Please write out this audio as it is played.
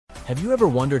Have you ever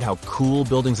wondered how cool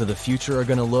buildings of the future are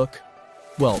going to look?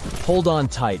 Well, hold on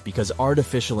tight because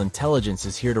artificial intelligence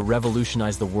is here to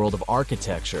revolutionize the world of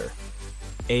architecture.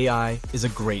 AI is a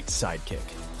great sidekick.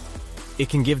 It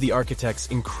can give the architects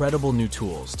incredible new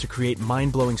tools to create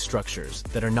mind-blowing structures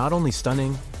that are not only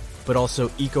stunning, but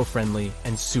also eco-friendly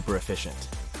and super efficient.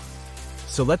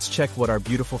 So let's check what our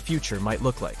beautiful future might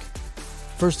look like.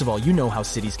 First of all, you know how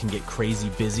cities can get crazy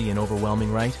busy and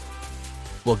overwhelming, right?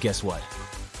 Well, guess what?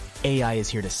 AI is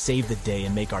here to save the day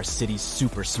and make our cities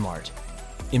super smart.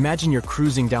 Imagine you're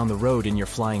cruising down the road in your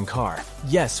flying car.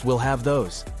 Yes, we'll have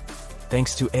those.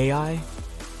 Thanks to AI,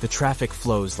 the traffic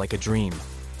flows like a dream.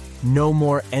 No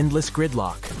more endless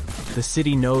gridlock. The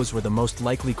city knows where the most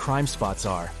likely crime spots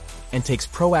are and takes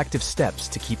proactive steps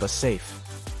to keep us safe.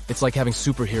 It's like having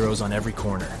superheroes on every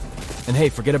corner. And hey,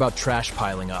 forget about trash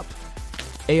piling up.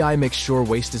 AI makes sure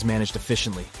waste is managed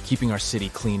efficiently, keeping our city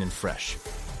clean and fresh.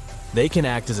 They can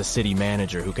act as a city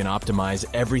manager who can optimize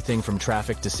everything from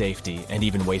traffic to safety and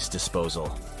even waste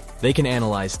disposal. They can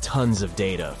analyze tons of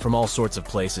data from all sorts of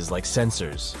places like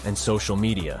sensors and social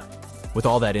media. With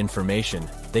all that information,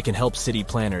 they can help city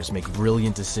planners make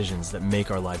brilliant decisions that make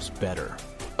our lives better.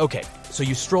 Okay, so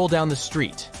you stroll down the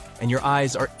street, and your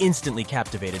eyes are instantly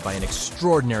captivated by an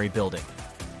extraordinary building.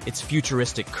 Its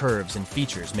futuristic curves and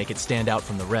features make it stand out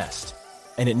from the rest.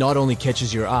 And it not only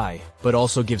catches your eye, but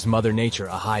also gives Mother Nature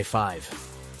a high five.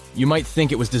 You might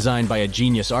think it was designed by a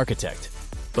genius architect,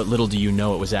 but little do you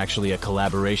know it was actually a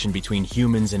collaboration between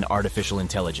humans and artificial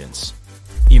intelligence.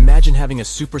 Imagine having a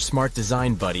super smart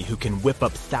design buddy who can whip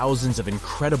up thousands of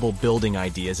incredible building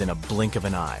ideas in a blink of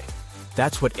an eye.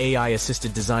 That's what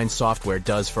AI-assisted design software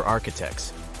does for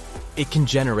architects. It can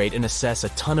generate and assess a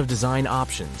ton of design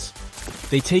options.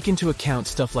 They take into account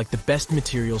stuff like the best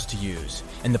materials to use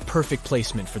and the perfect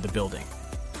placement for the building.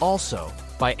 Also,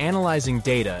 by analyzing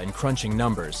data and crunching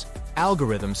numbers,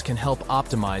 algorithms can help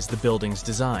optimize the building's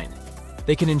design.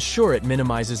 They can ensure it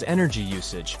minimizes energy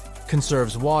usage,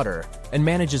 conserves water, and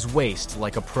manages waste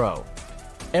like a pro.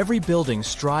 Every building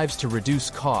strives to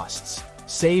reduce costs,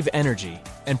 save energy,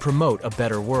 and promote a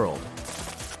better world.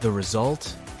 The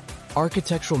result?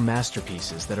 Architectural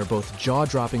masterpieces that are both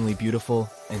jaw-droppingly beautiful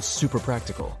and super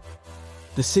practical.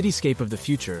 The cityscape of the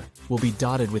future will be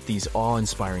dotted with these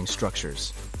awe-inspiring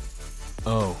structures.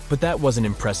 Oh, but that wasn't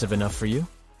impressive enough for you?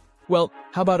 Well,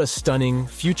 how about a stunning,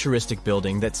 futuristic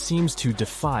building that seems to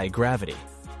defy gravity?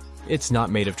 It's not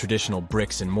made of traditional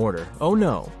bricks and mortar. Oh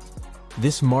no!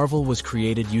 This marvel was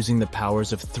created using the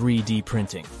powers of 3D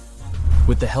printing.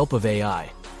 With the help of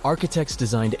AI, architects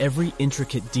designed every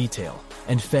intricate detail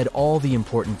and fed all the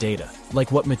important data,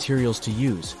 like what materials to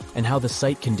use and how the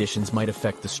site conditions might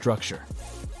affect the structure.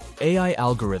 AI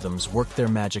algorithms worked their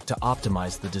magic to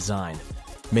optimize the design,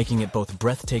 making it both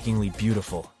breathtakingly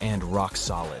beautiful and rock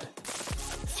solid.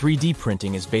 3D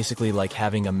printing is basically like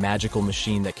having a magical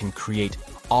machine that can create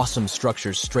awesome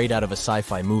structures straight out of a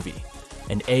sci-fi movie,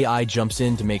 and AI jumps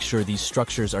in to make sure these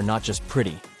structures are not just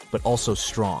pretty, but also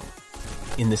strong.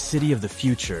 In the city of the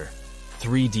future,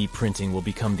 3D printing will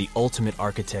become the ultimate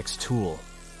architect's tool.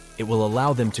 It will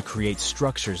allow them to create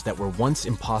structures that were once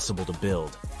impossible to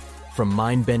build. From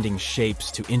mind-bending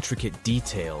shapes to intricate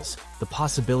details, the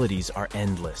possibilities are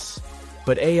endless.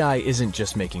 But AI isn't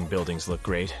just making buildings look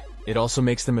great, it also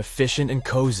makes them efficient and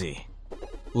cozy.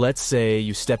 Let's say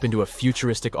you step into a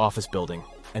futuristic office building,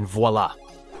 and voila!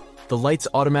 The lights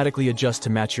automatically adjust to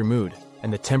match your mood,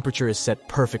 and the temperature is set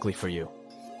perfectly for you.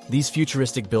 These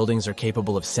futuristic buildings are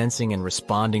capable of sensing and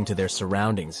responding to their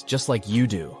surroundings, just like you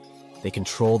do. They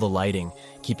control the lighting,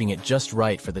 keeping it just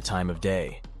right for the time of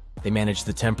day. They manage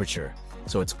the temperature,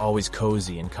 so it's always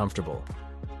cozy and comfortable.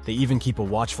 They even keep a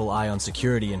watchful eye on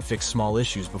security and fix small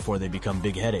issues before they become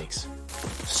big headaches.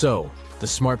 So, the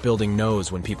smart building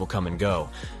knows when people come and go,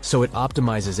 so it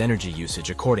optimizes energy usage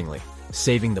accordingly,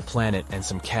 saving the planet and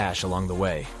some cash along the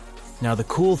way. Now the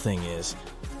cool thing is,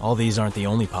 all these aren't the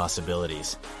only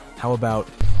possibilities. How about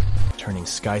turning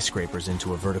skyscrapers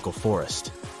into a vertical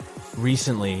forest?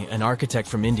 Recently, an architect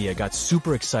from India got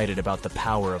super excited about the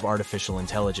power of artificial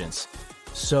intelligence.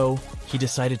 So, he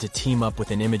decided to team up with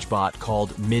an image bot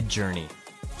called Midjourney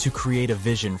to create a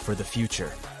vision for the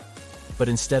future. But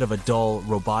instead of a dull,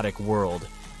 robotic world,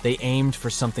 they aimed for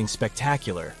something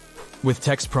spectacular. With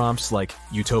text prompts like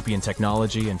utopian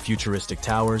technology and futuristic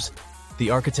towers,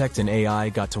 the architect and AI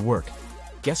got to work.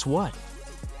 Guess what?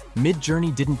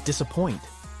 Midjourney didn't disappoint.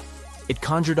 It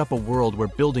conjured up a world where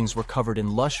buildings were covered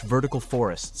in lush vertical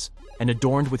forests and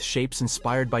adorned with shapes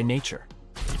inspired by nature.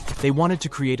 They wanted to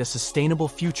create a sustainable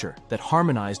future that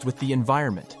harmonized with the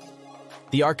environment.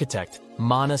 The architect,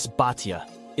 Manas Bhatia,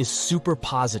 is super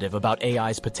positive about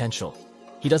AI's potential.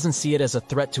 He doesn't see it as a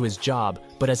threat to his job,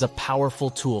 but as a powerful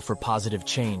tool for positive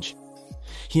change.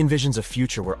 He envisions a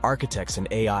future where architects and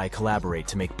AI collaborate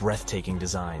to make breathtaking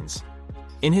designs.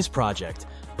 In his project,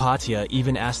 Bhatia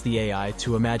even asked the AI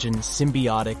to imagine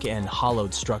symbiotic and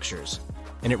hollowed structures,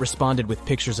 and it responded with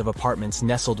pictures of apartments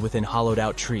nestled within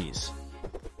hollowed-out trees.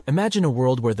 Imagine a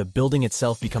world where the building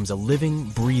itself becomes a living,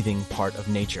 breathing part of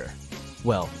nature.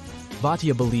 Well,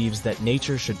 Bhatia believes that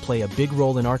nature should play a big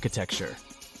role in architecture.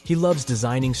 He loves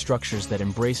designing structures that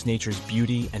embrace nature's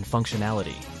beauty and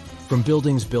functionality. From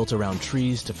buildings built around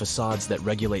trees to facades that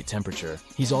regulate temperature,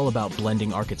 he's all about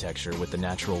blending architecture with the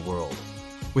natural world.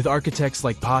 With architects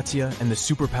like Bhatia and the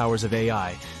superpowers of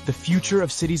AI, the future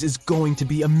of cities is going to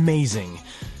be amazing.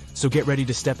 So get ready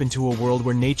to step into a world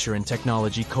where nature and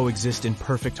technology coexist in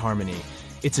perfect harmony.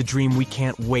 It's a dream we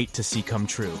can't wait to see come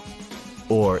true.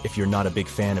 Or if you're not a big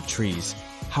fan of trees,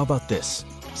 how about this?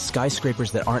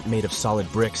 Skyscrapers that aren't made of solid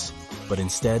bricks, but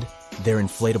instead, they're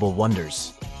inflatable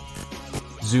wonders.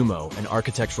 Zumo, an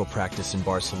architectural practice in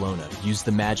Barcelona, used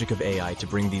the magic of AI to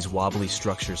bring these wobbly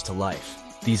structures to life.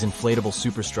 These inflatable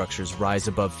superstructures rise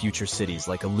above future cities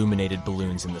like illuminated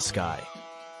balloons in the sky.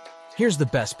 Here's the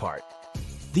best part.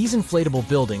 These inflatable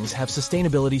buildings have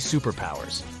sustainability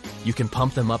superpowers. You can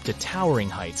pump them up to towering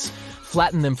heights,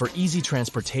 flatten them for easy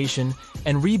transportation,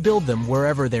 and rebuild them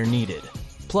wherever they're needed.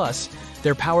 Plus,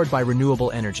 they're powered by renewable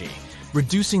energy,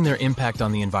 reducing their impact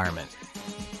on the environment.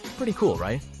 Pretty cool,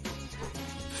 right?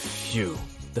 Phew.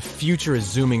 The future is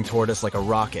zooming toward us like a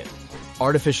rocket.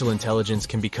 Artificial intelligence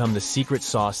can become the secret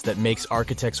sauce that makes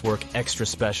architects' work extra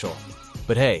special.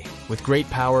 But hey, with great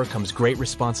power comes great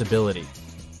responsibility.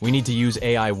 We need to use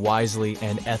AI wisely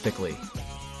and ethically.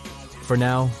 For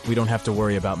now, we don't have to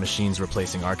worry about machines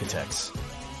replacing architects.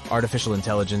 Artificial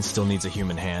intelligence still needs a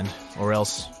human hand, or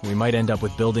else we might end up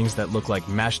with buildings that look like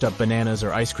mashed up bananas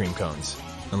or ice cream cones,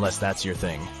 unless that's your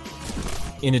thing.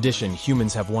 In addition,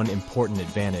 humans have one important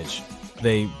advantage.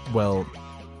 They, well,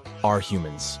 are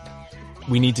humans.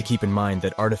 We need to keep in mind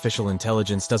that artificial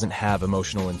intelligence doesn't have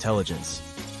emotional intelligence.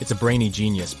 It's a brainy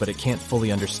genius, but it can't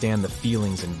fully understand the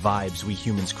feelings and vibes we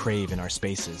humans crave in our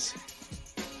spaces.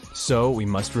 So, we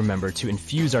must remember to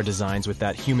infuse our designs with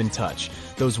that human touch,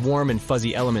 those warm and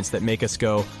fuzzy elements that make us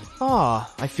go, "Ah,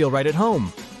 I feel right at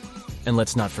home." And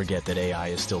let's not forget that AI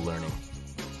is still learning.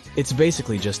 It's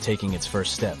basically just taking its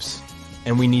first steps,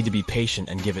 and we need to be patient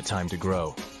and give it time to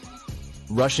grow.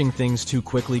 Rushing things too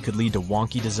quickly could lead to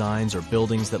wonky designs or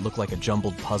buildings that look like a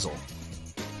jumbled puzzle.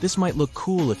 This might look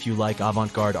cool if you like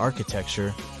avant-garde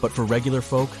architecture, but for regular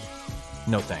folk,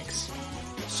 no thanks.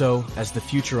 So, as the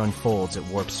future unfolds at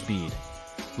warp speed,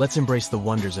 let's embrace the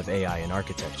wonders of AI in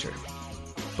architecture.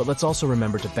 But let's also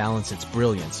remember to balance its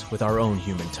brilliance with our own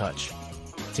human touch.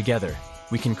 Together,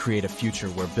 we can create a future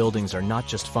where buildings are not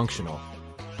just functional,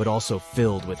 but also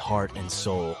filled with heart and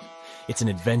soul. It's an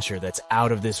adventure that's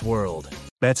out of this world.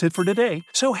 That's it for today.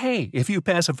 So hey, if you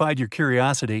pacified your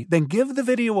curiosity, then give the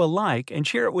video a like and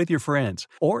share it with your friends.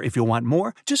 Or if you want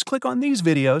more, just click on these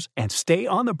videos and stay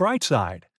on the bright side.